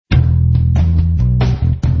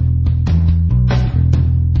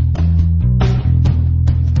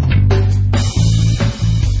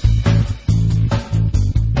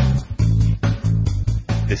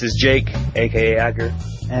This is Jake, aka Agger.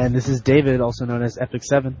 And this is David, also known as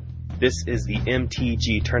Epic7. This is the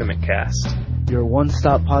MTG Tournament Cast, your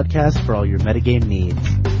one-stop podcast for all your metagame needs.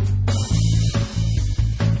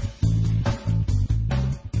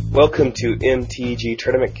 Welcome to MTG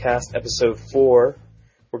Tournament Cast Episode 4.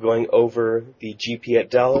 We're going over the GP at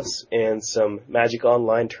Dallas and some Magic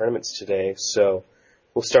Online tournaments today. So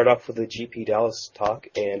we'll start off with the GP Dallas talk,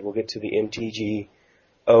 and we'll get to the MTG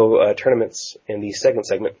tournaments in the second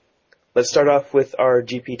segment. Let's start off with our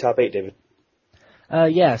GP Top 8, David.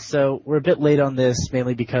 So we're a bit late on this,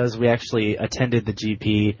 mainly because we actually attended the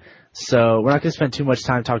GP. So we're not going to spend too much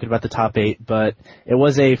time talking about the top 8, but it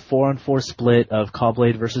was a 4-on-4 split of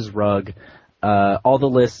Caw-Blade versus Rug. All the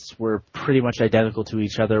lists were pretty much identical to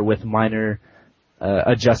each other with minor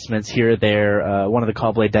adjustments here or there. One of the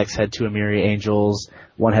Caw-Blade decks had 2 Amiri Angels,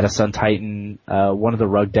 one had a Sun Titan, one of the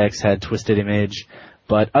Rug decks had Twisted Image.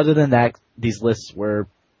 But other than that, these lists were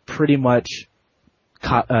pretty much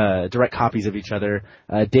direct copies of each other.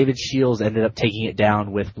 David Shields ended up taking it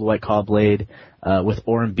down with Blue-White Caw-Blade, with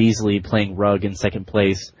Oren Beasley playing Rug in second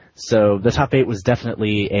place. So the top 8 was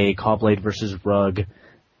definitely a Caw-Blade versus Rug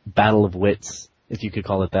battle of wits, if you could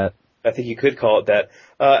call it that. I think you could call it that.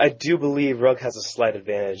 I do believe Rug has a slight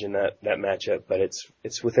advantage in that matchup, but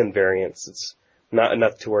it's within variance. It's not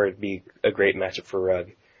enough to where it'd be a great matchup for Rug.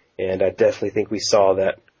 And I definitely think we saw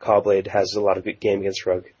that Caw-Blade has a lot of good game against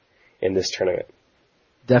Rug in this tournament.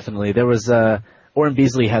 Definitely. There was, Oren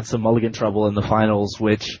Beasley had some mulligan trouble in the finals,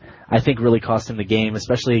 which I think really cost him the game,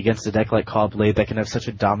 especially against a deck like Caw-Blade that can have such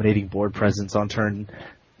a dominating board presence on turn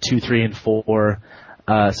 2, 3, and 4.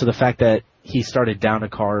 So the fact that he started down a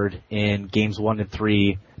card in games 1 and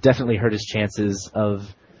 3 definitely hurt his chances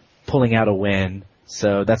of pulling out a win.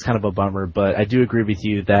 So that's kind of a bummer, but I do agree with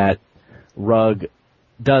you that Rug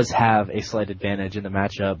does have a slight advantage in the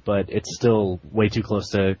matchup, but it's still way too close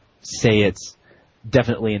to say it's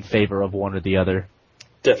definitely in favor of one or the other.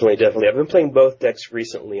 Definitely. I've been playing both decks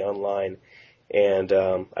recently online, and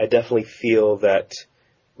I definitely feel that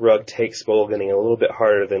Rug takes mulliganing a little bit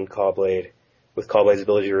harder than Caw-Blade, with Caw-Blade's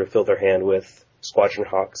ability to refill their hand with Squadron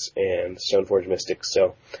Hawks and Stoneforge Mystics.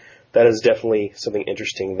 So that is definitely something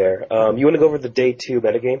interesting there. You want to go over the Day 2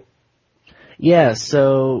 metagame? Yeah,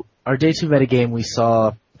 so our Day 2 metagame, we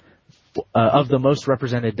saw of the most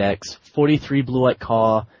represented decks, 43 Blue-White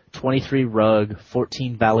Caw, 23 Rug,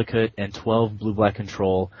 14 Valakut, and 12 Blue-Black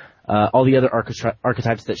Control. All the other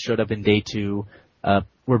archetypes that showed up in Day 2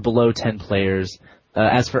 were below 10 players.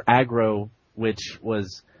 As for aggro, which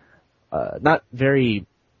was not very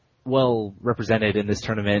well represented in this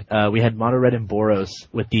tournament, we had Mono Red and Boros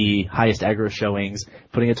with the highest aggro showings,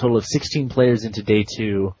 putting a total of 16 players into Day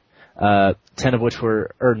 2, 9 of which were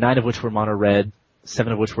Mono Red,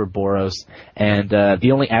 7 of which were Boros, and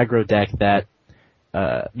the only aggro deck that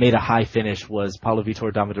made a high finish was Paulo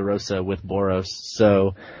Vitor Damaderosa with Boros.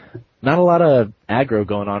 So not a lot of aggro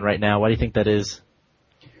going on right now. Why do you think that is?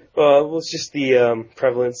 Well, it's just the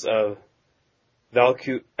prevalence of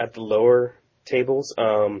Valakut at the lower tables.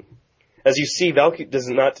 As you see, Valakut does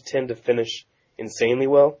not tend to finish insanely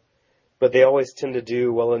well, but they always tend to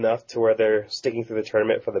do well enough to where they're sticking through the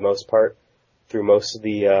tournament for the most part, through most of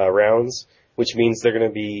the rounds, which means they're going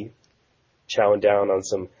to be chowing down on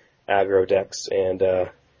some aggro decks, and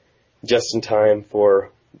just in time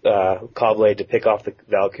for Caw-Blade to pick off the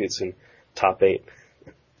Valakuts in top 8.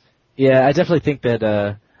 Yeah, I definitely think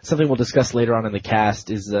that something we'll discuss later on in the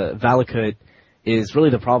cast is Valakut is really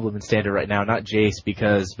the problem in Standard right now, not Jace,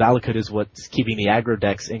 because Valakut is what's keeping the aggro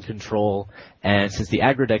decks in control, and since the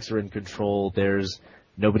aggro decks are in control, there's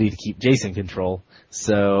nobody to keep Jace in control.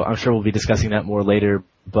 So I'm sure we'll be discussing that more later,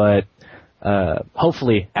 but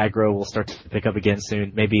hopefully aggro will start to pick up again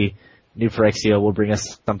soon. Maybe New Phyrexia will bring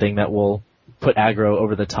us something that will put aggro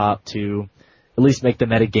over the top to at least make the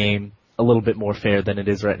meta game a little bit more fair than it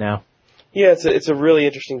is right now. Yeah, it's a really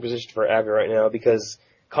interesting position for aggro right now, because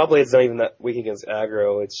Caw-Blade's not even that weak against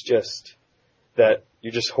aggro. It's just that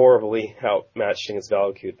you're just horribly outmatched against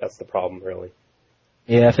Valakut. That's the problem, really.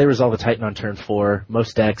 Yeah, if they resolve a Titan on turn 4,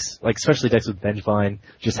 most decks, like especially decks with Vengevine,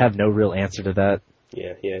 just have no real answer to that.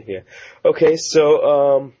 Yeah. Okay,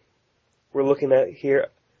 so we're looking at here,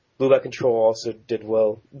 Blue-Black Control also did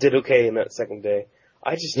okay in that second day.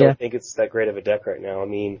 I just don't think it's that great of a deck right now. I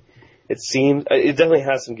mean, it definitely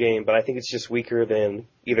has some game, but I think it's just weaker than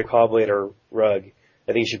either Caw-Blade or Rug.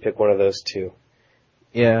 I think you should pick one of those two.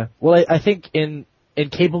 Yeah, well, I think in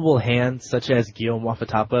capable hands, such as Guillaume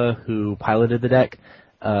Wafatapa, who piloted the deck,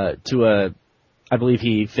 I believe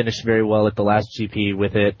he finished very well at the last GP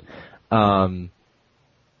with it.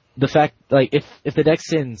 the fact, like, if the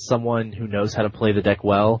deck's in someone who knows how to play the deck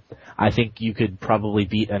well, I think you could probably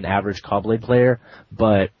beat an average Caw-Blade player,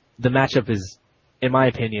 but the matchup is, in my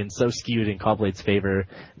opinion, so skewed in Caw-Blade's favor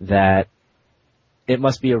that it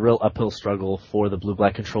must be a real uphill struggle for the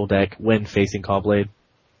blue-black control deck when facing Caw-Blade.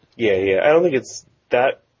 Yeah. I don't think it's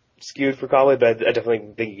that skewed for Caw-Blade, but I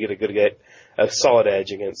definitely think you get a solid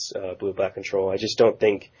edge against blue-black control. I just don't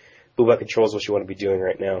think blue-black control is what you want to be doing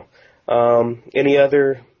right now. Any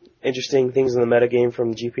other interesting things in the metagame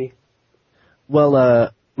from GP?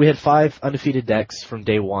 Well, we had 5 undefeated decks from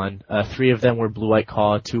day one. 3 of them were Blue-White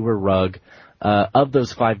Caw, 2 were Rug. Of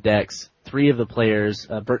those 5 decks, 3 of the players,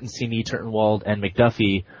 Bertoncini, Turtenwald, and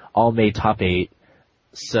McDuffie, all made top 8.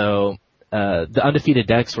 So the undefeated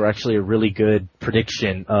decks were actually a really good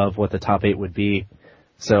prediction of what the top 8 would be.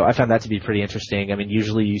 So I found that to be pretty interesting. I mean,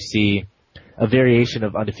 usually you see a variation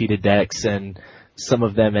of undefeated decks, and some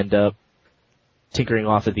of them end up tinkering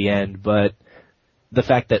off at the end, but the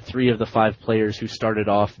fact that 3 of the 5 players who started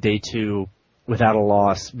off day 2 without a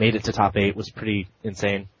loss made it to top 8 was pretty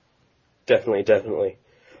insane. Definitely.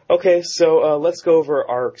 Okay, so let's go over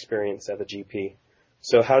our experience at the GP.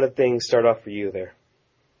 So how did things start off for you there?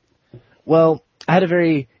 Well, I had a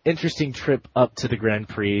very interesting trip up to the Grand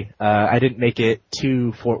Prix. I didn't make it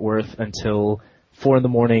to Fort Worth until 4 in the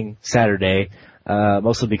morning Saturday,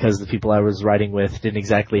 mostly because the people I was riding with didn't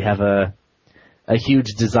exactly have a huge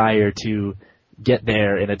desire to get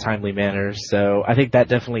there in a timely manner. So I think that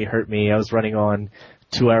definitely hurt me. I was running on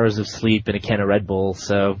 2 hours of sleep and a can of Red Bull,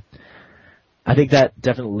 so I think that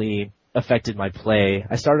definitely affected my play.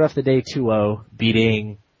 I started off the day 2-0,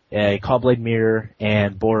 beating a Caw-Blade Mirror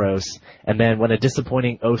and Boros, and then went a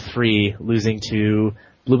disappointing 0-3, losing to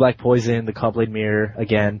Blue-Black Poison, the Caw-Blade Mirror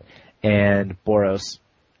again, and Boros.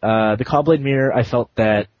 The Caw-Blade Mirror, I felt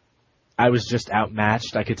that I was just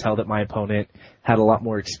outmatched. I could tell that my opponent had a lot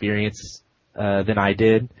more experience than I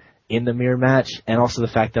did in the mirror match, and also the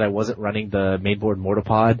fact that I wasn't running the mainboard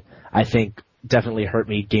Mortapod, I think definitely hurt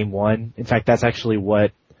me game 1. In fact, that's actually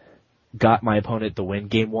what got my opponent the win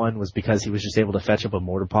game 1, was because he was just able to fetch up a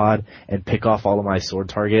Mortapod and pick off all of my sword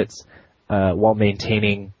targets while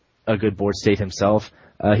maintaining a good board state himself.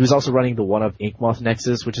 He was also running the 1-up Inkmoth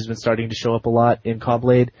Nexus, which has been starting to show up a lot in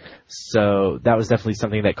Caw-Blade, so that was definitely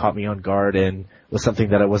something that caught me on guard and was something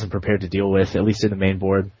that I wasn't prepared to deal with, at least in the main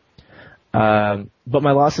board. But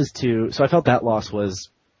my losses so I felt that loss was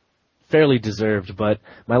fairly deserved, but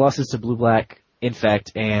my losses to Blue-Black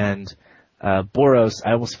Infect and Boros,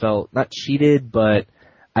 I almost felt not cheated, but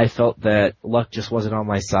I felt that luck just wasn't on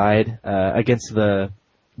my side. Against the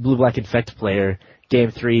Blue-Black Infect player, Game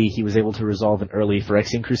 3, he was able to resolve an early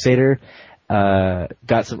Phyrexian Crusader,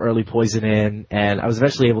 got some early poison in, and I was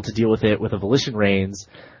eventually able to deal with it with a Volition Reigns.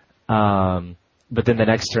 But then the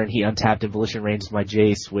next turn he untapped and Volition Reigns my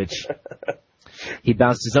Jace, which he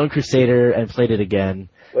bounced his own Crusader and played it again.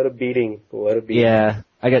 What a beating. Yeah,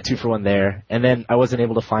 I got 2 for 1 there. And then I wasn't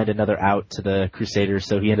able to find another out to the Crusader,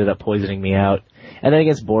 so he ended up poisoning me out. And then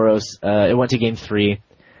against Boros, it went to game 3,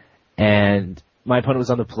 and my opponent was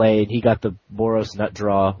on the play, and he got the Boros nut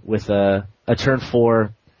draw with a turn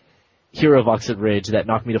 4 Hero of Oxid Ridge that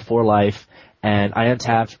knocked me to 4 life, and I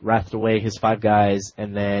untapped, wrathed away his 5 guys,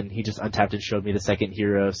 and then he just untapped and showed me the second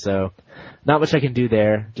hero, so not much I can do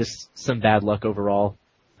there, just some bad luck overall.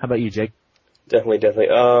 How about you, Jake? Definitely.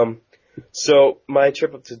 So my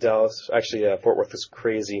trip up to Dallas, actually Fort Worth, was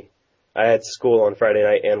crazy. I had school on Friday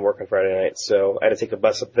night and work on Friday night, so I had to take a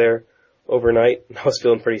bus up there overnight. I was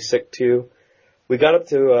feeling pretty sick too. We got up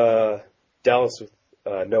to Dallas with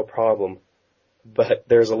no problem, but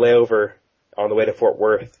there's a layover on the way to Fort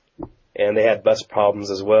Worth, and they had bus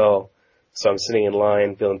problems as well. So I'm sitting in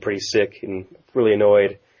line feeling pretty sick and really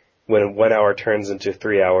annoyed when 1 hour turns into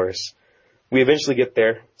 3 hours. We eventually get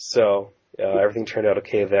there, so everything turned out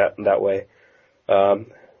okay that way.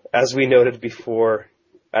 As we noted before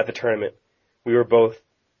at the tournament, we were both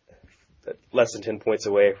less than 10 points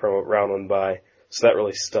away from a round 1 bye, so that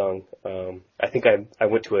really stung. I think I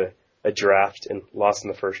went to a draft and lost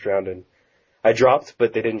in the first round, and I dropped,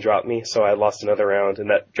 but they didn't drop me, so I lost another round,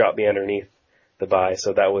 and that dropped me underneath the bye,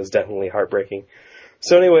 so that was definitely heartbreaking.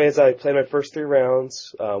 So anyways, I played my first 3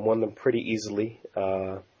 rounds, won them pretty easily.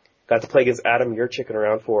 Got to play against Adam Yurchik in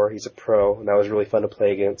round 4. He's a pro, and that was really fun to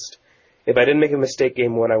play against. If I didn't make a mistake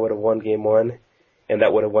game 1, I would have won game 1, and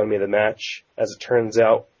that would have won me the match. As it turns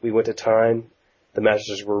out, we went to time. The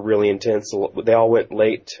matches were really intense. They all went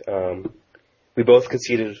late. We both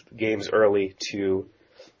conceded games early to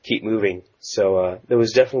keep moving. So it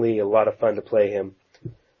was definitely a lot of fun to play him.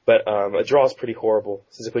 But a draw is pretty horrible,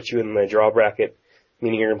 since it puts you in the draw bracket,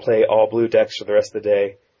 meaning you're going to play all blue decks for the rest of the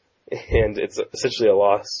day. and it's essentially a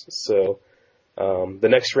loss. So the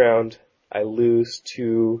next round, I lose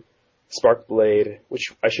to Sparkblade,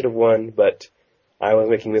 which I should have won, but I was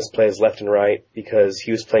making misplays left and right because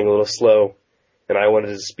he was playing a little slow, and I wanted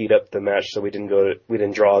to speed up the match so we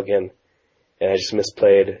didn't draw again, and I just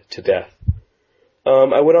misplayed to death.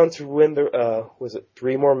 I went on to win the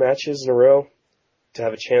 3 more matches in a row to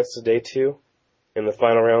have a chance to day 2. In the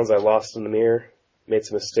final rounds, I lost in the mirror, made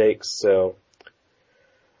some mistakes, so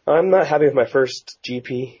I'm not happy with my first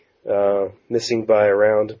GP, missing by a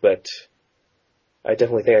round, but I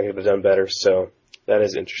definitely think I could have done better, so that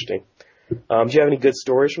is interesting. Do you have any good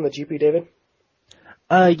stories from the GP, David?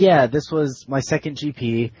 Yeah, this was my second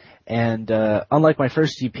GP, and unlike my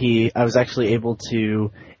first GP, I was actually able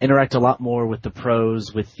to interact a lot more with the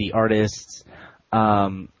pros, with the artists.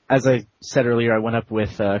 As I said earlier, I went up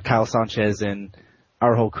with Kyle Sanchez and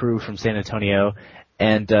our whole crew from San Antonio,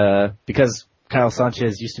 and because Kyle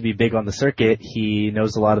Sanchez used to be big on the circuit, he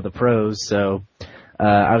knows a lot of the pros, so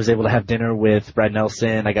I was able to have dinner with Brad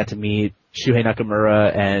Nelson. I got to meet Shuhei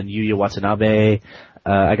Nakamura and Yuya Watanabe.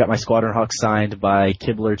 I got my Squadron Hawk signed by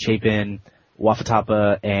Kibler, Chapin,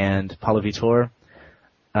 Wafatapa, and Paulo Vitor.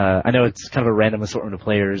 I know it's kind of a random assortment of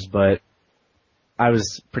players, but I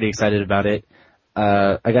was pretty excited about it.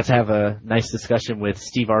 I got to have a nice discussion with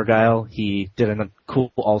Steve Argyle. He did a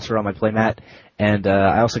cool alter on my playmat. And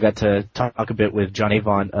I also got to talk a bit with John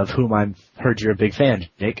Avon, of whom I've heard you're a big fan,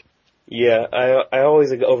 Jake. Yeah, I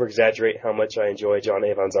always over-exaggerate how much I enjoy John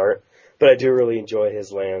Avon's art, but I do really enjoy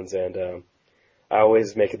his lands, and I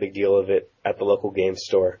always make a big deal of it at the local game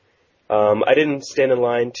store. I didn't stand in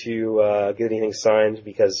line to get anything signed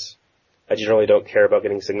because I generally don't care about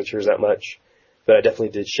getting signatures that much, but I definitely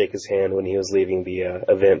did shake his hand when he was leaving the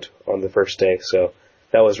event on the first day, so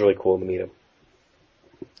that was really cool to meet him.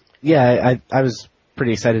 Yeah, I was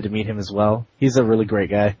pretty excited to meet him as well. He's a really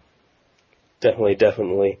great guy.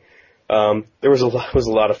 Definitely. There was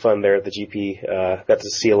a lot of fun there at the GP. Got to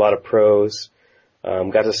see a lot of pros.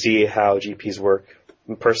 Got to see how GPs work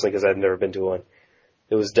personally because I've never been to one.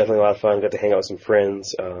 It was definitely a lot of fun. Got to hang out with some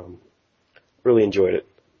friends. Really enjoyed it.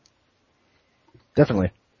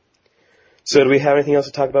 Definitely. So do we have anything else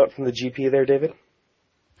to talk about from the GP there, David?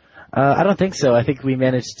 I don't think so. I think we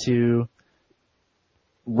managed to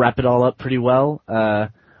wrap it all up pretty well.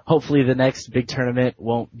 Hopefully the next big tournament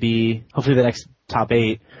hopefully the next top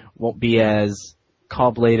 8 won't be as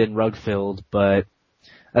Callblade and rug filled, but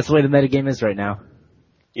that's the way the metagame is right now.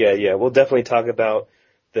 Yeah. We'll definitely talk about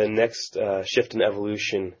the next shift in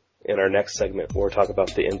evolution in our next segment, where we'll talk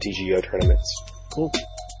about the MTGO tournaments. Cool.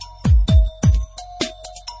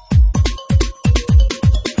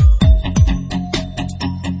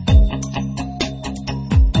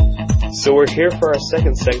 So we're here for our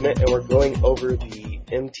second segment, and we're going over the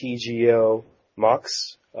MTGO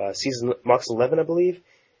MOX, season MOX 11, I believe,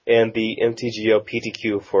 and the MTGO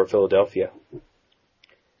PTQ for Philadelphia.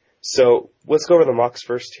 So let's go over the MOX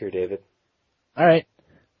first here, David. All right.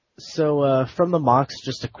 So from the MOX,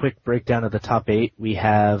 just a quick breakdown of the top 8. We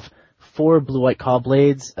have 4 blue-white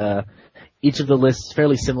Callblades. Each of the lists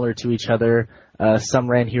fairly similar to each other. Some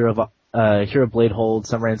ran Hero Bladehold,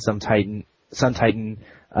 some ran Sun Titan,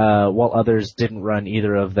 while others didn't run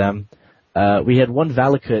either of them. We had one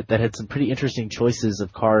Valakut that had some pretty interesting choices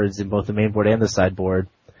of cards in both the main board and the sideboard.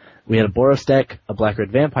 We had a Boros deck, a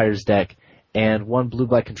Black-Red Vampires deck, and one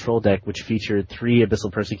blue-black control deck which featured 3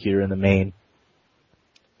 Abyssal Persecutor in the main.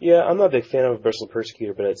 Yeah, I'm not a big fan of Abyssal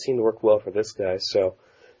Persecutor, but it seemed to work well for this guy, so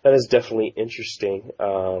that is definitely interesting.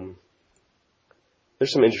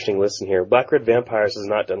 There's some interesting lists in here. Black-Red Vampires has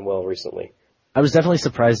not done well recently. I was definitely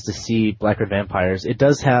surprised to see Black-Red Vampires. It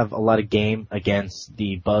does have a lot of game against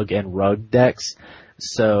the Bug and Rug decks,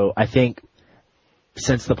 so I think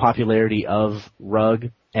since the popularity of Rug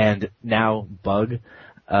and now Bug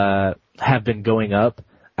have been going up,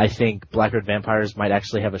 I think Black-Red Vampires might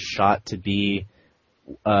actually have a shot to be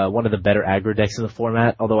one of the better aggro decks in the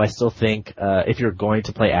format, although I still think if you're going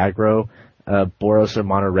to play aggro, Boros or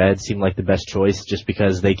Mono Red seem like the best choice just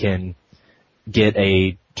because they can get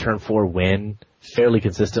a turn 4 win fairly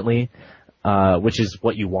consistently, which is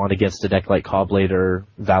what you want against a deck like Callblade or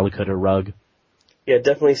Valakut or Rug. Yeah, it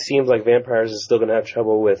definitely seems like Vampires is still going to have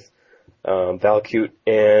trouble with Valakut,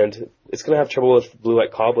 and it's going to have trouble with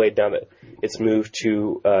Blue-White Callblade now that it's moved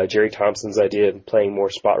to Jerry Thompson's idea of playing more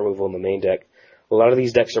spot removal in the main deck. A lot of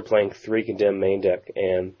these decks are playing 3 Condemn main deck,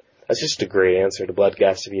 and that's just a great answer to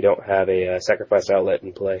Bloodghast if you don't have a sacrifice outlet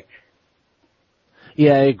in play.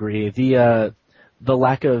 Yeah, I agree. The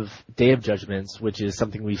lack of Day of Judgments, which is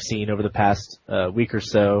something we've seen over the past week or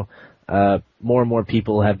so, more and more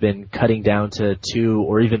people have been cutting down to 2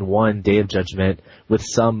 or even 1 Day of Judgment, with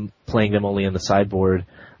some playing them only in the sideboard.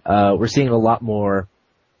 We're seeing a lot more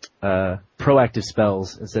proactive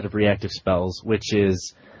spells instead of reactive spells, which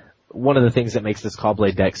is one of the things that makes this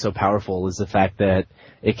Caw-Blade deck so powerful, is the fact that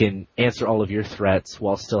it can answer all of your threats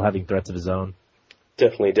while still having threats of its own.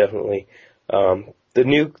 Definitely. The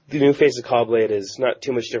new face of Caw-Blade is not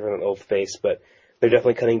too much different than the old face, but they're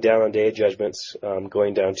definitely cutting down on Day of Judgments,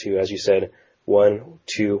 going down to, as you said, 1,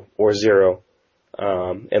 2, or 0.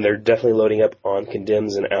 And they're definitely loading up on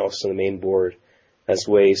Condemns and Oust on the main board as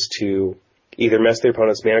ways to either mess their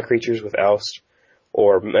opponent's mana creatures with Oust,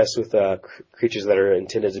 or mess with creatures that are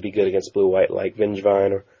intended to be good against blue-white, like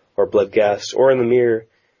Vengevine or Bloodghast. Or in the mirror,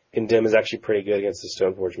 Condemn is actually pretty good against the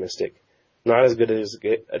Stoneforge Mystic. Not as good as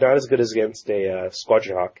against a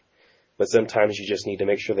Squadron Hawk, but sometimes you just need to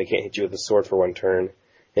make sure they can't hit you with a sword for 1 turn,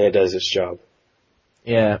 and it does its job.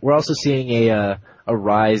 Yeah, we're also seeing a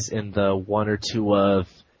rise in the 1 or 2 of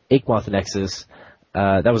Inkmoth Nexus.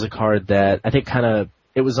 That was a card that I think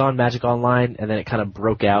it was on Magic Online, and then it kind of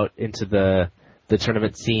broke out into the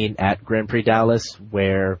tournament scene at Grand Prix Dallas,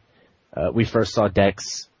 where we first saw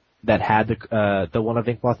decks that had the 1 of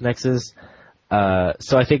Inkmoth Nexus.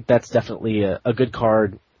 So I think that's definitely a good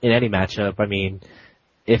card in any matchup. I mean,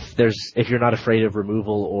 if you're not afraid of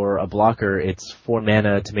removal or a blocker, it's 4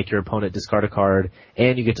 mana to make your opponent discard a card,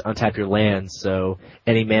 and you get to untap your lands, so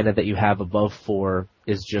any mana that you have above 4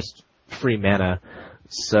 is just free mana.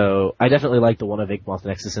 So I definitely like the 1 of Inkmoth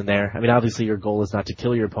Nexus in there. I mean, obviously your goal is not to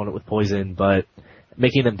kill your opponent with poison, but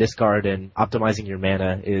making them discard and optimizing your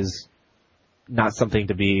mana is not something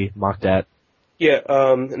to be mocked at. Yeah,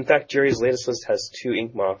 in fact, Jerry's latest list has 2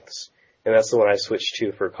 Inkmoths, and that's the one I switched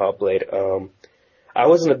to for Caw-Blade. I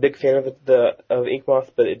wasn't a big fan of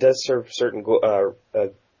Inkmoth, but it does serve certain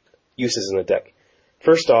uses in the deck.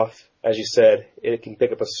 First off, as you said, it can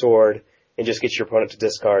pick up a sword and just get your opponent to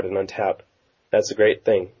discard and untap. That's a great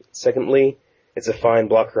thing. Secondly, it's a fine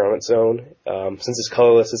blocker on its own. Since it's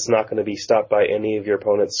colorless, it's not going to be stopped by any of your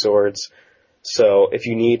opponent's swords. So if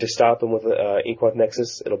you need to stop them with Inkmoth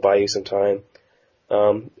Nexus, it'll buy you some time.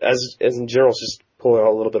 As in general, it's just pulling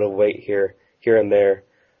out a little bit of weight here and there.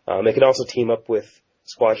 It can also team up with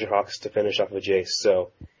Squadron Hawks to finish off a Jace,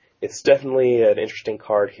 so it's definitely an interesting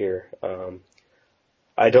card here.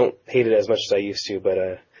 I don't hate it as much as I used to, but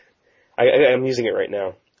I'm using it right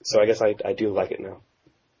now, so I guess I do like it now.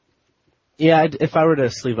 Yeah, if I were to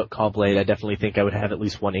sleeve up Caw-Blade, I definitely think I would have at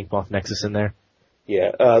least 1 Inkmoth Nexus in there.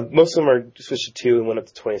 Yeah, most of them are switched to 2 and went up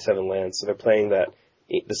to 27 lands, so they're playing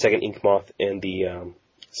the second Inkmoth in the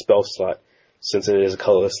spell slot, since it is a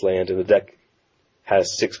colorless land, and the deck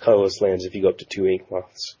has 6 colorless lands if you go up to 2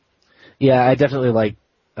 Inkmoths. Yeah, I definitely like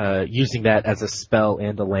using that as a spell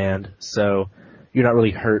and a land, so you're not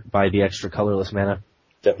really hurt by the extra colorless mana.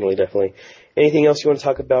 Definitely. Anything else you want to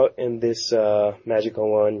talk about in this Magic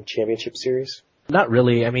Online Championship Series? Not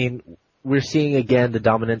really. I mean, we're seeing again the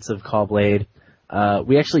dominance of Caw-Blade.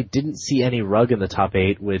 We actually didn't see any Rug in the top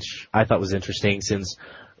 8, which I thought was interesting since,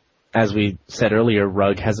 as we said earlier,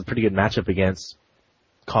 Rug has a pretty good matchup against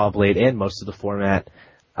Caw-Blade and most of the format.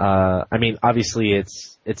 I mean, obviously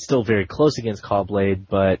it's still very close against Caw-Blade,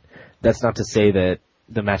 but that's not to say that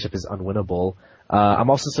the matchup is unwinnable. I'm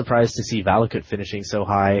also surprised to see Valakut finishing so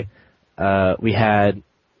high. We had,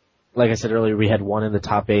 like I said earlier, we had 1 in the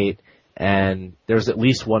top 8, and there was at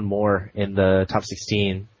least 1 more in the top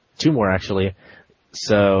 16. 2 more, actually.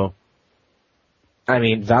 So, I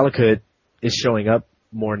mean, Valakut is showing up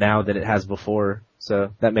more now than it has before,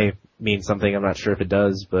 so that may mean something. I'm not sure if it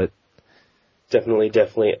does, but definitely.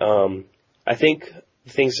 I think the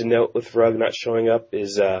things to note with Rug not showing up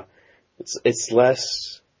is it's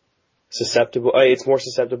less susceptible. It's more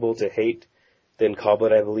susceptible to hate than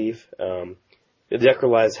Caw-Blade, I believe. The deck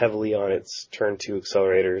relies heavily on its turn 2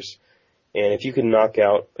 accelerators, and if you can knock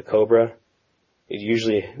out the Cobra, it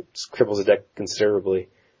usually cripples the deck considerably.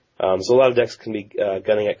 So a lot of decks can be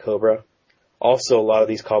gunning at Cobra. Also, a lot of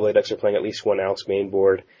these Caw-Blade decks are playing at least 1 Alex main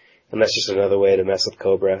board, and that's just another way to mess with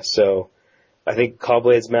Cobra. So I think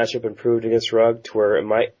Caw-Blade's matchup improved against Rug to where it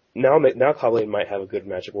might now Caw-Blade might have a good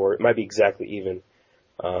matchup, or it might be exactly even.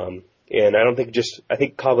 And I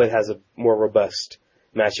think Caw-Blade has a more robust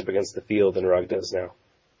matchup against the field than Rug does now.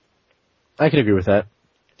 I can agree with that.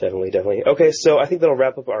 Definitely. Okay, so I think that'll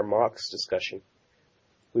wrap up our mocks discussion.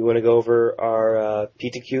 We want to go over our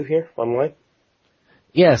PTQ here online?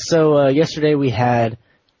 Yeah, so yesterday we had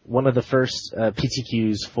one of the first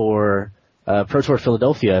PTQs for Pro Tour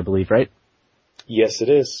Philadelphia, I believe, right? Yes, it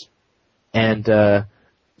is. And for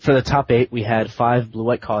the top 8, we had 5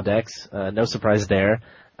 Blue-White Caw decks. No surprise there.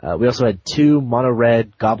 We also had 2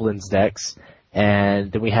 mono-red Goblins decks,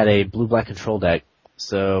 and then we had a blue-black control deck.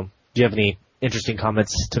 So, do you have any interesting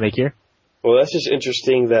comments to make here? Well, that's just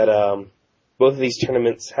interesting that both of these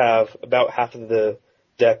tournaments have about half of the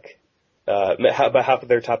deck, about half of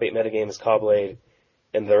their top 8 metagame is Caw-Blade,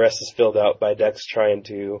 and the rest is filled out by decks trying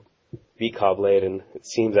to beat Caw-Blade, and it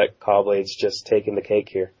seems that Caw-Blade's just taking the cake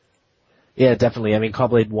here. Yeah, definitely. I mean,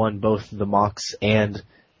 Caw-Blade won both the mocks and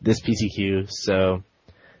this PTQ, so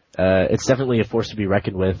it's definitely a force to be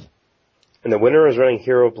reckoned with. And the winner is running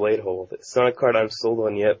Hero Bladehold. It's not a card I'm sold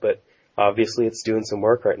on yet, but obviously it's doing some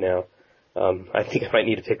work right now. I think I might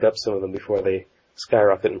need to pick up some of them before they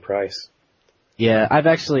skyrocket in price. Yeah,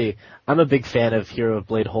 I'm a big fan of Hero of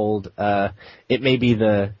Bladehold. It may be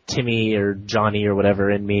the Timmy or Johnny or whatever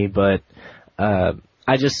in me, but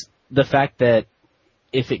the fact that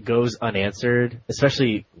if it goes unanswered,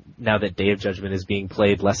 especially now that Day of Judgment is being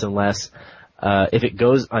played less and less, if it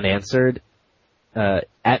goes unanswered,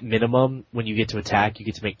 at minimum, when you get to attack, you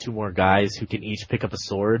get to make 2 more guys who can each pick up a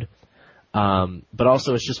sword. But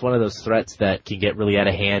also it's just one of those threats that can get really out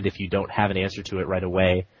of hand if you don't have an answer to it right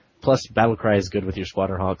away. Plus, Battlecry is good with your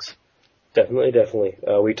Squadron Hawks. Definitely.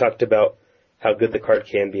 We talked about how good the card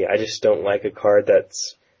can be. I just don't like a card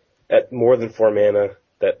that's at more than 4 mana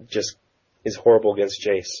that just is horrible against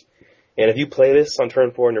Jace. And if you play this on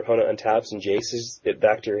turn 4 and your opponent untaps and Jaces it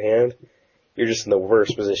back to your hand, you're just in the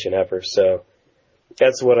worst position ever. So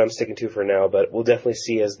that's what I'm sticking to for now, but we'll definitely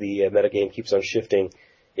see as the metagame keeps on shifting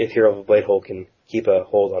if Hero of Bladehold can keep a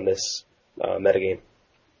hold on this metagame.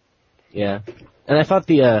 Yeah. And I thought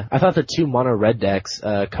the 2 mono red decks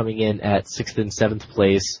coming in at 6th and 7th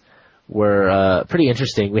place were pretty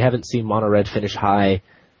interesting. We haven't seen mono red finish high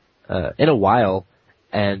in a while,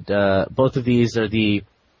 and both of these are the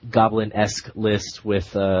Goblin-esque list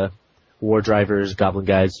with War Drivers, Goblin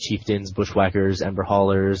Guides, Chieftains, Bushwhackers, Ember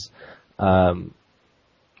Haulers. One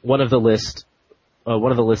of the lists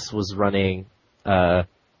was running.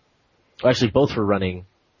 Actually, both were running.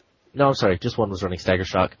 No, I'm sorry, just one was running Stagger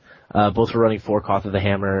Shock. Both were running 4 Koth of the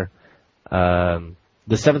Hammer. The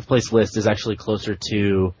 7th place list is actually closer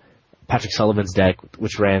to Patrick Sullivan's deck,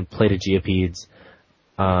 which ran Plated Geopedes.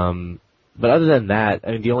 But other than that,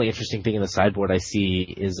 I mean, the only interesting thing in the sideboard I see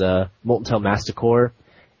is Molten Tail Masticore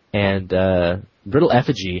and Brittle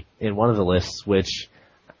Effigy in one of the lists, which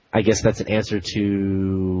I guess that's an answer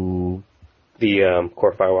to the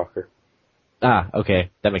Core Firewalker. Ah,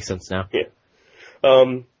 okay, that makes sense now. Yeah.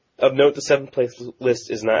 Of note, the 7th place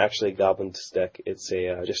list is not actually a Goblins deck. It's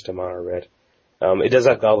just a mono red. It does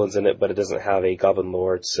have Goblins in it, but it doesn't have a Goblin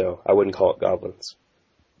Lord, so I wouldn't call it Goblins.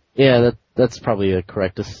 Yeah, that's probably a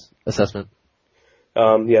correct assessment.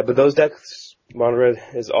 Yeah, but those decks, mono red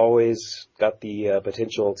has always got the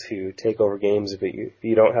potential to take over games if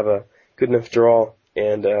you don't have a good enough draw,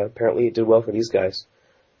 and apparently it did well for these guys.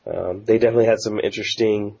 They definitely had some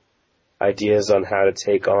interesting ideas on how to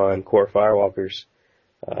take on Core Firewalkers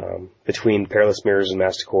between Perilous Mirrors and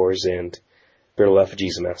Masticores and Brittle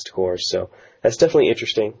Effigies and Masticores. So that's definitely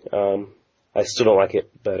interesting. I still don't like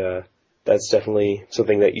it, but that's definitely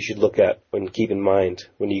something that you should look at and keep in mind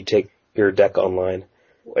when you take your deck online.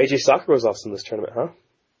 AJ Soccer was also in this tournament, huh?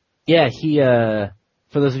 Yeah, he, for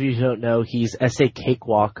those of you who don't know, he's SA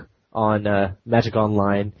Cakewalk on Magic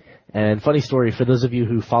Online. And funny story, for those of you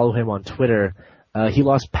who follow him on Twitter, he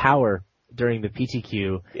lost power during the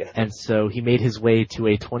PTQ, yeah. And so he made his way to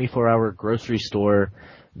a 24-hour grocery store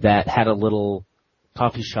that had a little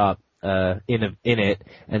coffee shop in it,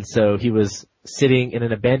 and so he was sitting in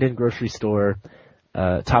an abandoned grocery store,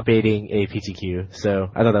 top 8ing a PTQ. So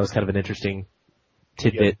I thought that was kind of an interesting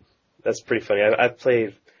tidbit. Yeah, that's pretty funny. I've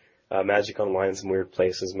played Magic Online in some weird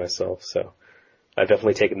places myself, so I've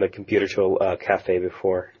definitely taken the computer to a cafe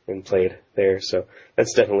before and played there, so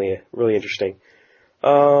that's definitely really interesting.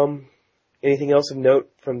 Anything else of note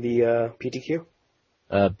from the PTQ?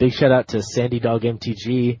 Big shout out to Sandy Dog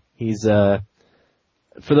MTG. He's, for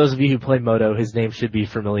those of you who play Moto, his name should be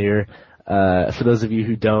familiar. For those of you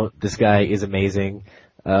who don't, this guy is amazing.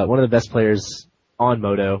 One of the best players on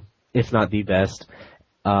Moto, if not the best.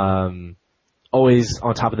 Always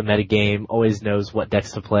on top of the metagame, always knows what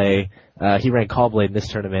decks to play. He ran Caw-Blade in this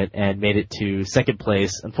tournament and made it to 2nd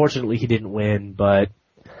place. Unfortunately, he didn't win, but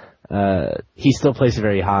he still placed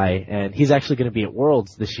very high, and he's actually going to be at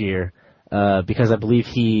Worlds this year, because I believe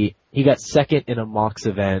he got 2nd in a Mox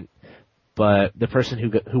event, but the person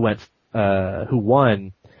who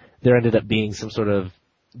won, there ended up being some sort of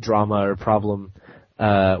drama or problem,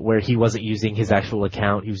 where he wasn't using his actual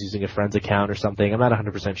account, he was using a friend's account or something. I'm not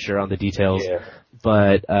 100% sure on the details, yeah.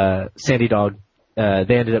 But Sandy Dog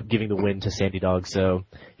they ended up giving the win to Sandy Dog, so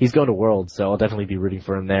he's going to Worlds, so I'll definitely be rooting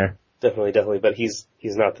for him there. Definitely, but he's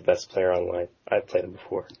not the best player online. I've played him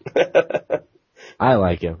before. I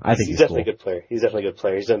like him. I think he's definitely cool. A good player. He's definitely a good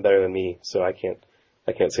player. He's done better than me, so I can't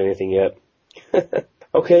say anything yet.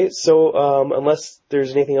 Okay, so unless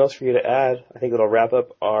there's anything else for you to add, I think that'll wrap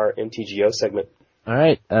up our MTGO segment. All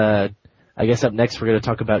right. I guess up next we're going to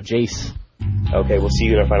talk about Jace. Okay, we'll see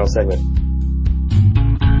you in our final segment.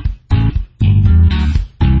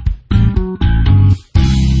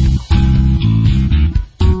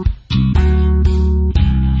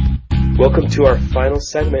 Welcome to our final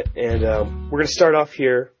segment, and we're going to start off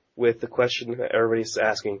here with the question that everybody's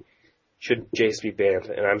asking: should Jace be banned?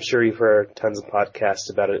 And I'm sure you've heard tons of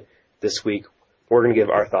podcasts about it this week. We're going to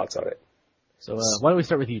give our thoughts on it. So why don't we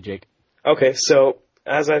start with you, Jake? Okay, so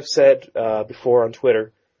as I've said before on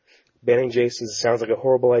Twitter, banning Jace sounds like a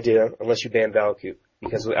horrible idea unless you ban Valakut,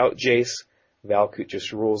 because without Jace, Valakut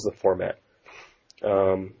just rules the format.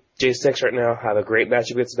 Jace decks right now have a great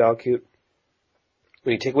matchup against Valakut.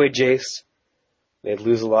 When you take away Jace, they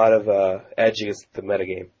lose a lot of edge against the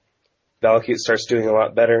metagame. Valakut starts doing a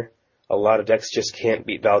lot better. A lot of decks just can't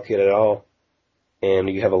beat Valakut at all, and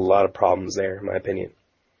you have a lot of problems there, in my opinion.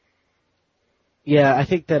 Yeah, I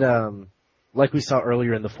think that like we saw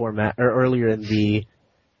earlier in the format, or earlier in the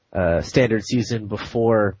standard season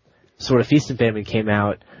before Sword of Feast and Famine came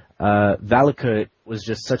out, Valakut was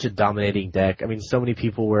just such a dominating deck. I mean, so many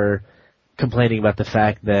people were complaining about the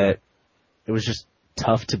fact that it was just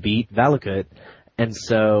tough to beat Valakut, and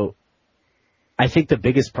so I think the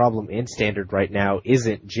biggest problem in Standard right now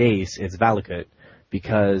isn't Jace, it's Valakut,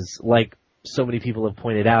 because like so many people have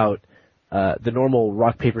pointed out, the normal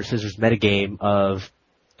rock, paper, scissors metagame of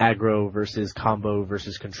aggro versus combo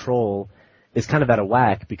versus control is kind of out of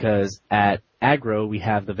whack, because at aggro we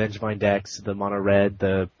have the Vengevine decks, the mono red,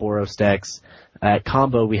 the Boros decks. At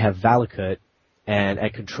combo we have Valakut, and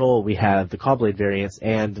at control we have the Caw-Blade variants,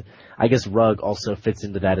 and I guess Rug also fits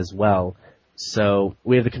into that as well. So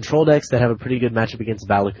we have the control decks that have a pretty good matchup against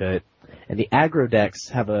Valakut, and the aggro decks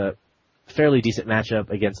have a fairly decent matchup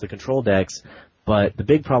against the control decks, but the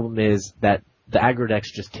big problem is that the aggro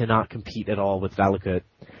decks just cannot compete at all with Valakut,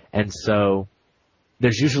 and so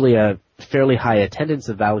there's usually a fairly high attendance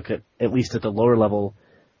of Valakut, at least at the lower level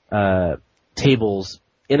tables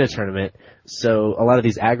in a tournament, so a lot of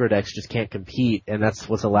these aggro decks just can't compete, and that's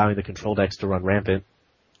what's allowing the control decks to run rampant.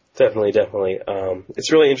 Definitely.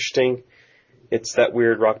 It's really interesting. It's that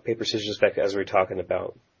weird rock, paper, scissors effect as we were talking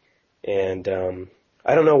about. And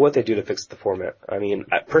I don't know what they do to fix the format. I mean,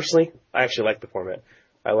 personally, I actually like the format.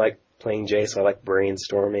 I like playing Jace. I like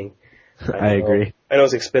brainstorming. I agree. I know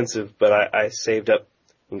it's expensive, but I saved up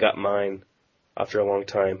and got mine after a long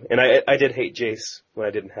time. And I did hate Jace when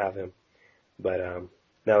I didn't have him. But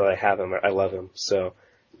now that I have him, I love him. So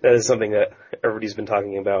that is something that everybody's been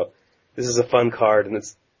talking about. This is a fun card, and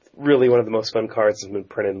it's really one of the most fun cards that's been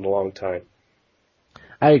printed in a long time.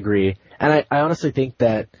 I agree. And I honestly think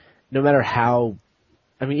that no matter how,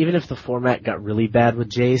 I mean, even if the format got really bad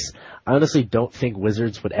with Jace, I honestly don't think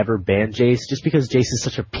Wizards would ever ban Jace, just because Jace is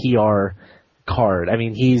such a PR card. I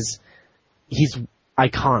mean, he's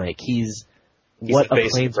iconic. He's what the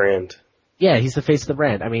face of the brand. Yeah, he's the face of the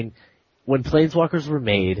brand. I mean, when Planeswalkers were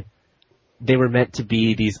made, they were meant to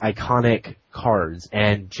be these iconic cards,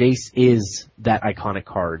 and Jace is that iconic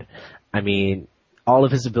card. I mean, all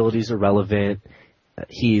of his abilities are relevant.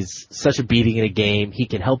 He's such a beating in a game. He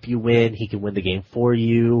can help you win. He can win the game for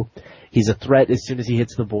you. He's a threat as soon as he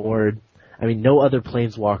hits the board. I mean, no other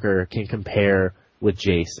Planeswalker can compare with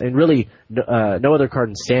Jace. And really, no other card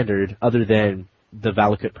in Standard, other than the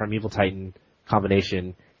Valakut Primeval Titan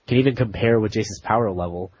combination, can even compare with Jace's power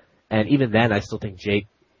level. And even then, I still think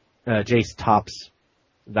Jace tops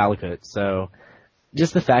Valakut. So,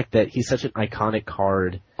 just the fact that he's such an iconic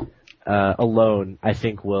card alone, I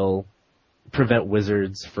think, will prevent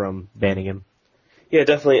Wizards from banning him. Yeah,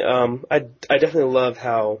 definitely. I definitely love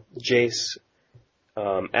how Jace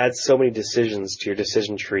adds so many decisions to your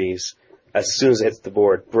decision trees as soon as it hits the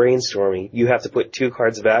board. Brainstorming, you have to put 2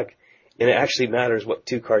 cards back, and it actually matters what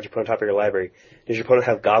 2 cards you put on top of your library. Does your opponent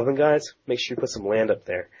have Goblin Guides? Make sure you put some land up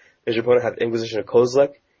there. Does your opponent have Inquisition of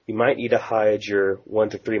Kozilek? You might need to hide your 1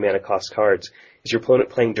 to 3 mana cost cards. Is your opponent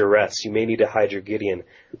playing Duress? You may need to hide your Gideon.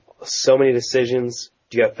 So many decisions.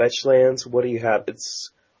 Do you have fetch lands? What do you have?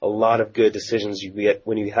 It's a lot of good decisions you get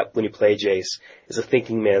when you play Jace. It's a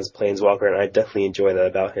thinking man's Planeswalker, and I definitely enjoy that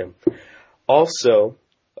about him. Also,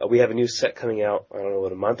 we have a new set coming out, I don't know,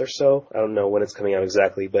 in a month or so. I don't know when it's coming out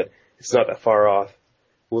exactly, but it's not that far off.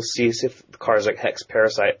 We'll see if cards like Hex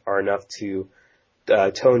Parasite are enough to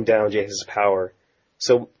tone down Jace's power.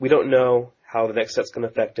 So we don't know how the next set's going to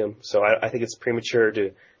affect him. So I think it's premature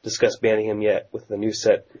to discuss banning him yet with the new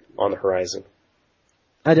set on the horizon.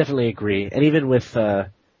 I definitely agree. And even with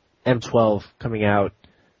M12 coming out,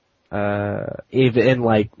 even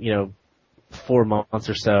in 4 months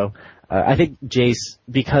or so, I think Jace,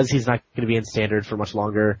 because he's not going to be in standard for much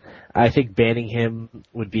longer, I think banning him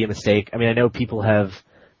would be a mistake. I mean, I know people have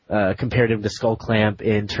compared him to Skullclamp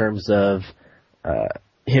in terms of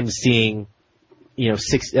him seeing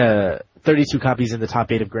 32 copies in the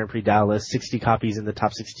top 8 of Grand Prix Dallas, 60 copies in the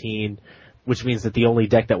top 16, which means that the only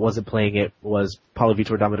deck that wasn't playing it was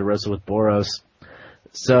Polyvitor Dominarosa with Boros.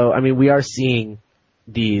 So, I mean, we are seeing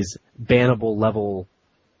these bannable level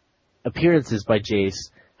appearances by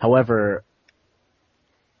Jace. However,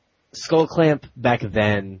 Skullclamp back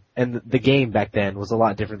then, and the game back then, was a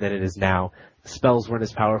lot different than it is now. Spells weren't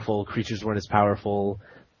as powerful, creatures weren't as powerful,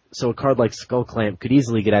 so a card like Skullclamp could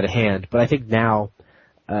easily get out of hand. But I think now,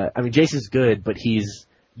 Jace is good, but he's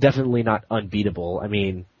definitely not unbeatable. I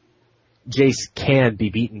mean, Jace can be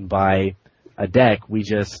beaten by a deck. We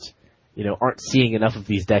just, aren't seeing enough of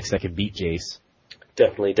these decks that can beat Jace.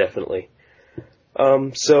 Definitely.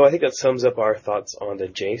 So I think that sums up our thoughts on the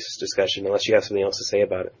Jace discussion, unless you have something else to say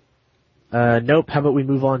about it. Nope. How about we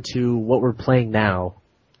move on to what we're playing now?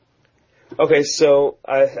 Okay, so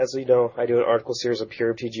as you know, I do an article series of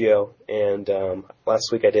Pure TGO, and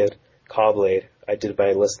last week I did Cawblade. I did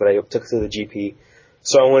my list that I took to the GP.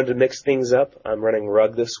 So I wanted to mix things up. I'm running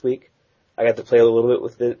Rug this week. I got to play a little bit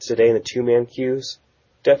with it today in the 2-man queues.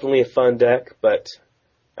 Definitely a fun deck, but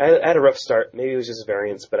I had a rough start. Maybe it was just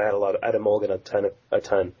variance, but I had a mulligan a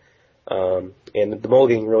ton. And the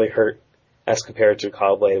mulligan really hurt as compared to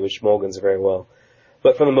Cawblade, which mulligans very well.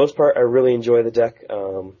 But for the most part, I really enjoy the deck.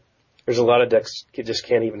 There's a lot of decks that just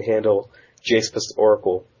can't even handle Jace plus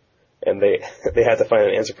Oracle, and they have to find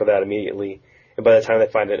an answer for that immediately. And by the time they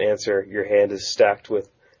find an answer, your hand is stacked with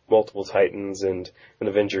multiple Titans and an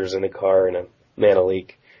Avengers and a Car and a Mana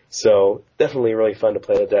Leak. So definitely really fun to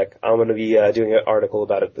play the deck. I'm going to be doing an article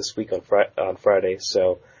about it this week on Friday.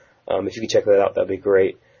 So if you can check that out, that'd be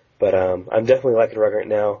great. But I'm definitely liking Rug right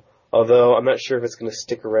now. Although I'm not sure if it's going to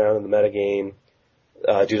stick around in the metagame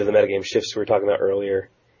due to the metagame shifts we were talking about earlier,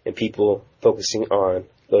 and people focusing on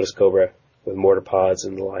Lotus Cobra with mortar pods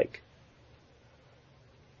and the like.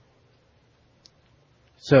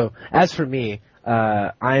 So, as for me,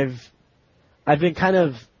 I've been kind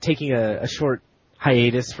of taking a short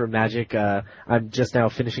hiatus from Magic. I'm just now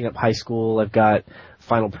finishing up high school. I've got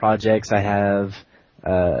final projects. I have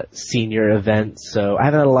senior events, so I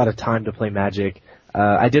haven't had a lot of time to play Magic.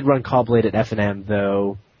 I did run Cawblade at F&M,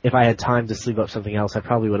 though. If I had time to sleeve up something else, I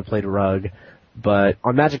probably would have played Rug. But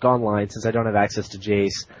on Magic Online, since I don't have access to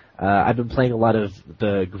Jace, I've been playing a lot of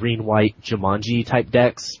the green-white Jumanji type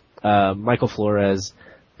decks. Michael Flores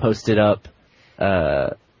posted up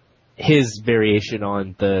his variation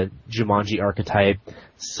on the Jumanji archetype,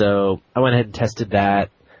 so I went ahead and tested that.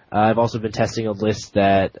 I've also been testing a list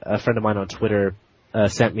that a friend of mine on Twitter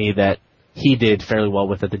sent me that he did fairly well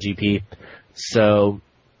with at the GP. So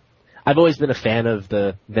I've always been a fan of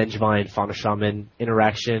the Vengevine Fauna Shaman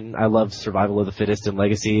interaction. I love Survival of the Fittest and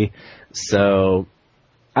Legacy, so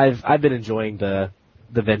I've been enjoying the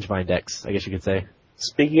Vengevine decks, I guess you could say.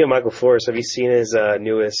 Speaking of Michael Flores, have you seen his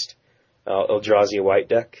newest Eldrazi White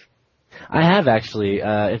deck? I have actually.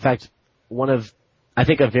 In fact, I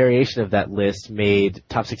think a variation of that list made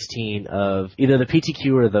top 16 of either the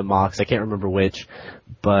PTQ or the Mox. I can't remember which,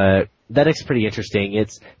 but that deck's pretty interesting.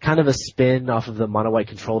 It's kind of a spin off of the mono white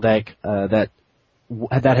control deck that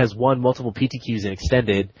has won multiple PTQs in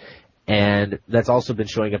Extended, and that's also been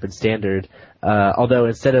showing up in Standard. Although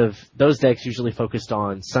instead of those decks usually focused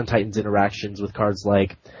on Sun Titans interactions with cards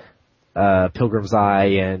like Pilgrim's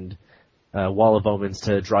Eye and Wall of Omens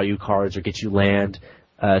to draw you cards or get you land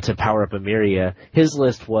to power up Emiria. His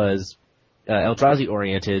list was Eldrazi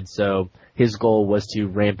oriented, so his goal was to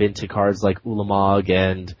ramp into cards like Ulamog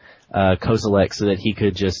and Kozilek so that he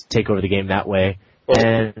could just take over the game that way. Well,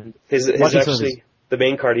 and his actually, the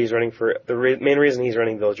main card he's running for, main reason he's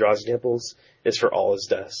running the Eldrazi Temples is for all his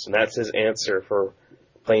dust, and that's his answer for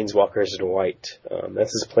Planeswalkers in white.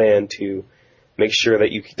 That's his plan to make sure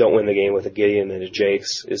that you don't win the game with a Gideon and a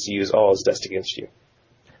Jace, is to use all his dust against you.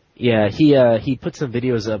 Yeah, he put some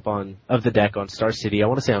videos up of the deck on Star City, I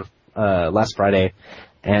want to say on last Friday,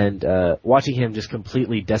 and watching him just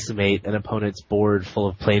completely decimate an opponent's board full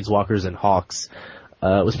of Planeswalkers and Hawks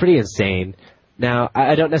was pretty insane. Now,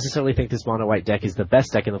 I don't necessarily think this mono-white deck is the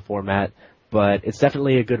best deck in the format, but it's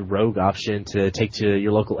definitely a good rogue option to take to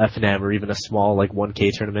your local F&M or even a small,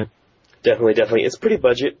 1K tournament. Definitely. It's pretty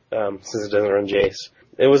budget, since it doesn't run Jace.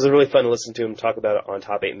 It was really fun to listen to him talk about it on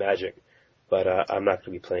Top 8 Magic. but I'm not going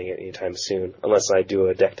to be playing it anytime soon unless I do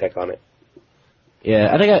a deck tech on it.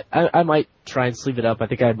 Yeah, I think I might try and sleeve it up. I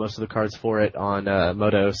think I had most of the cards for it on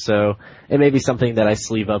Moto, so it may be something that I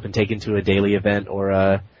sleeve up and take into a daily event or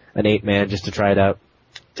an 8-man just to try it out.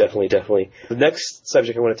 Definitely. The next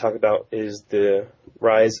subject I want to talk about is the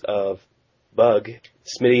rise of Bug.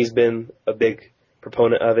 Smitty's been a big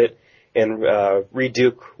proponent of it, and Reed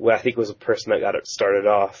Duke, I think, was the person that got it started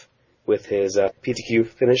off with his PTQ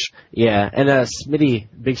finish. Yeah, and Smitty,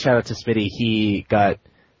 big shout out to Smitty. He got,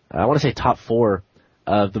 I want to say, top 4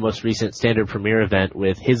 of the most recent Standard Premier event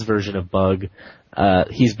with his version of Bug.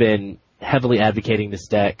 He's been heavily advocating this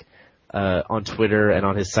deck on Twitter and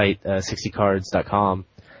on his site, 60cards.com.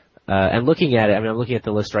 And looking at it, I mean, I'm looking at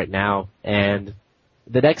the list right now, and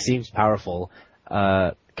the deck seems powerful.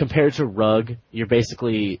 Compared to Rug, you're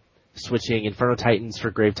basically switching Inferno Titans for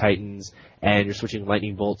Grave Titans, and you're switching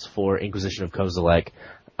Lightning Bolts for Inquisition of Kozilek.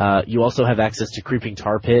 You also have access to Creeping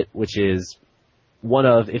Tar Pit, which is one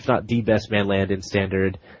of, if not the best man land in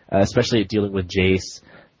Standard, especially at dealing with Jace.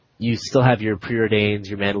 You still have your Preordains,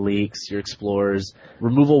 your Mana Leaks, your Explorers.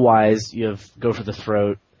 Removal-wise, you have Go for the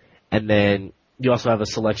Throat, and then you also have a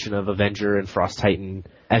selection of Avenger and Frost Titan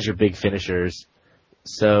as your big finishers.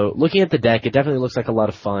 So, looking at the deck, it definitely looks like a lot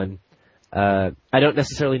of fun. I don't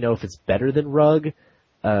necessarily know if it's better than Rug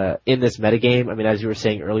in this metagame. I mean, as you were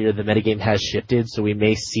saying earlier, the metagame has shifted, so we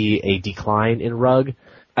may see a decline in Rug.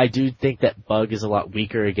 I do think that Bug is a lot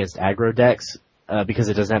weaker against aggro decks because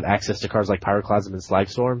it doesn't have access to cards like Pyroclasm and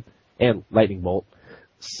Slagstorm and Lightning Bolt.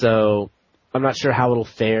 So I'm not sure how it'll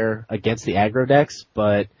fare against the aggro decks,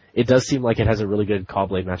 but it does seem like it has a really good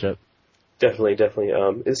Caw-Blade matchup. Definitely.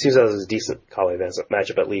 It seems as a decent Caw-Blade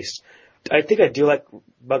matchup at least. I think I do like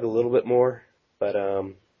Bug a little bit more, but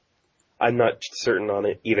I'm not certain on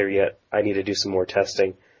it either yet. I need to do some more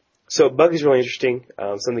testing. So Bug is really interesting,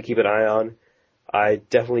 something to keep an eye on. I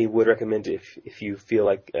definitely would recommend if you feel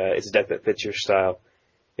like it's a deck that fits your style.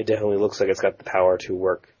 It definitely looks like it's got the power to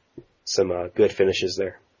work some good finishes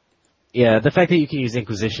there. Yeah, the fact that you can use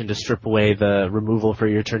Inquisition to strip away the removal for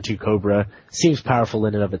your turn 2 Cobra seems powerful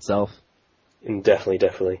in and of itself. And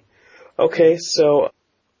definitely. Okay, so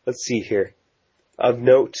let's see here. Of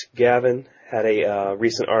note, Gavin had a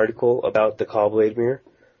recent article about the Caw-Blade Mirror,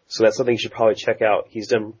 so that's something you should probably check out. He's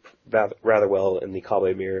done rather well in the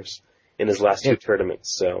Caw-Blade Mirrors in his last 2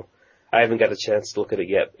 tournaments, so I haven't got a chance to look at it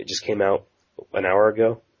yet. It just came out an hour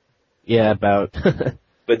ago. Yeah, about.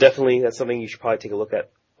 But definitely, that's something you should probably take a look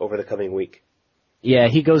at over the coming week. Yeah,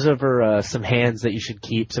 he goes over some hands that you should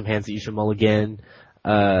keep, some hands that you should mulligan,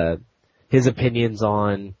 his opinions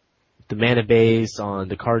on the mana base, on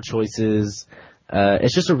the card choices.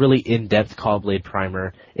 It's just a really in-depth Caw-Blade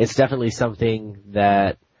primer. It's definitely something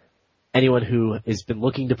that anyone who has been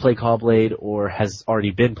looking to play Caw-Blade or has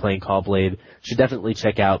already been playing Caw-Blade should definitely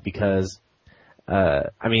check out because, I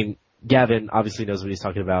mean, Gavin obviously knows what he's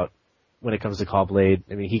talking about when it comes to Caw-Blade.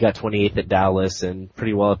 I mean, he got 28th at Dallas and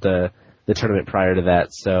pretty well at the tournament prior to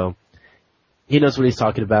that, so he knows what he's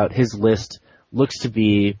talking about. His list looks to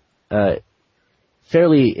be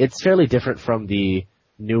fairly different from the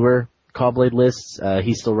newer Caw-Blade lists.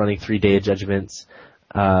 He's still running 3 Day of Judgments,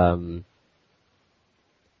 and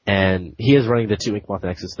he is running the 2 Inkmoth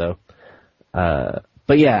Nexus though.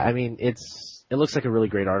 But yeah, I mean, it looks like a really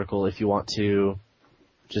great article if you want to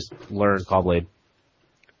just learn Caw-Blade.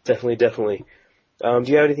 Definitely. Do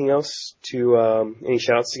you have anything else any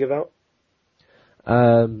shout-outs to give out?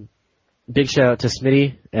 Big shout out to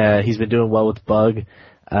Smitty. He's been doing well with Bug.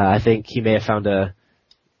 I think he may have found a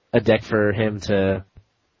deck for him to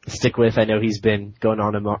stick with. I know he's been going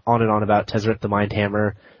on and on about Tezzeret the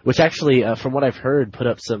Mindhammer, which actually, from what I've heard, put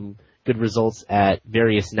up some good results at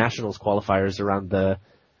various nationals qualifiers around the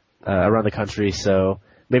country. So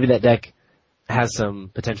maybe that deck has some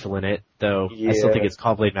potential in it, though. Yeah. I still think its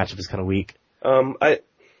Caw-Blade matchup is kind of weak. I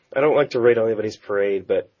don't like to rate on anybody's parade,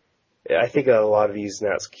 but I think a lot of these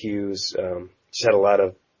Nats Qs just had a lot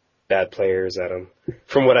of bad players at them,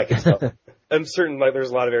 from what I can tell. I'm certain there's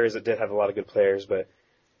a lot of areas that did have a lot of good players, but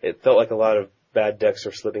it felt like a lot of bad decks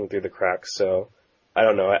were slipping through the cracks. So I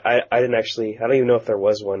don't know. I don't even know if there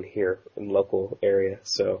was one here in the local area.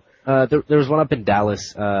 So there was one up in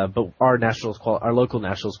Dallas, but our local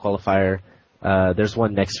nationals qualifier. There's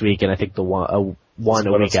one next week, and I think one a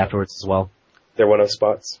week afterwards as well. They're one of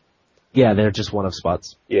spots. Yeah, they're just one of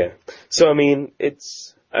spots. Yeah. So I mean, it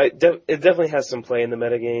definitely has some play in the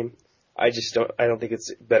metagame. I don't think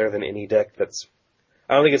it's better than any deck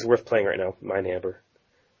I don't think it's worth playing right now, Mindhammer.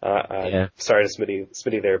 Yeah. Sorry to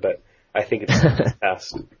Smitty there, but I think it's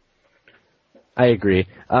past. I agree.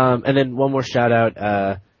 And then one more shout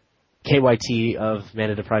out, KYT of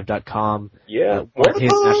ManaDeprived.com. Yeah. Won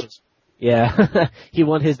his Nationals. Yeah. He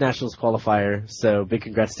won his Nationals qualifier, so big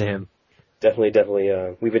congrats to him. Definitely.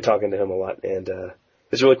 We've been talking to him a lot, and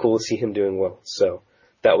it's really cool to see him doing well. So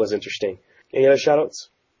that was interesting. Any other shout-outs?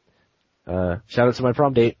 Shout out to my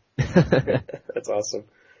prom date. That's awesome.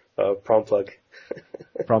 Prom plug.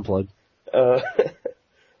 Prom plug. I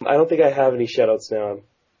don't think I have any shout-outs now. I'm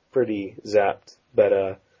pretty zapped. But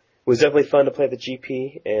it was definitely fun to play the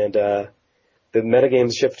GP, and the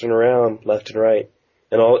metagame's shifting around left and right.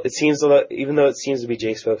 And it seems, even though it seems to be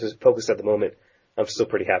Jace focused at the moment, I'm still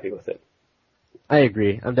pretty happy with it. I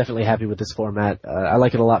agree. I'm definitely happy with this format. I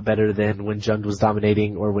like it a lot better than when Jund was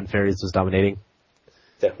dominating or when Fairies was dominating.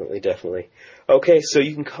 Definitely. Okay, so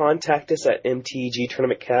you can contact us at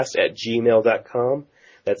mtgtournamentcast@gmail.com.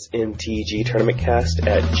 That's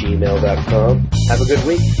mtgtournamentcast@gmail.com. Have a good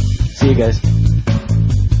week. See you guys.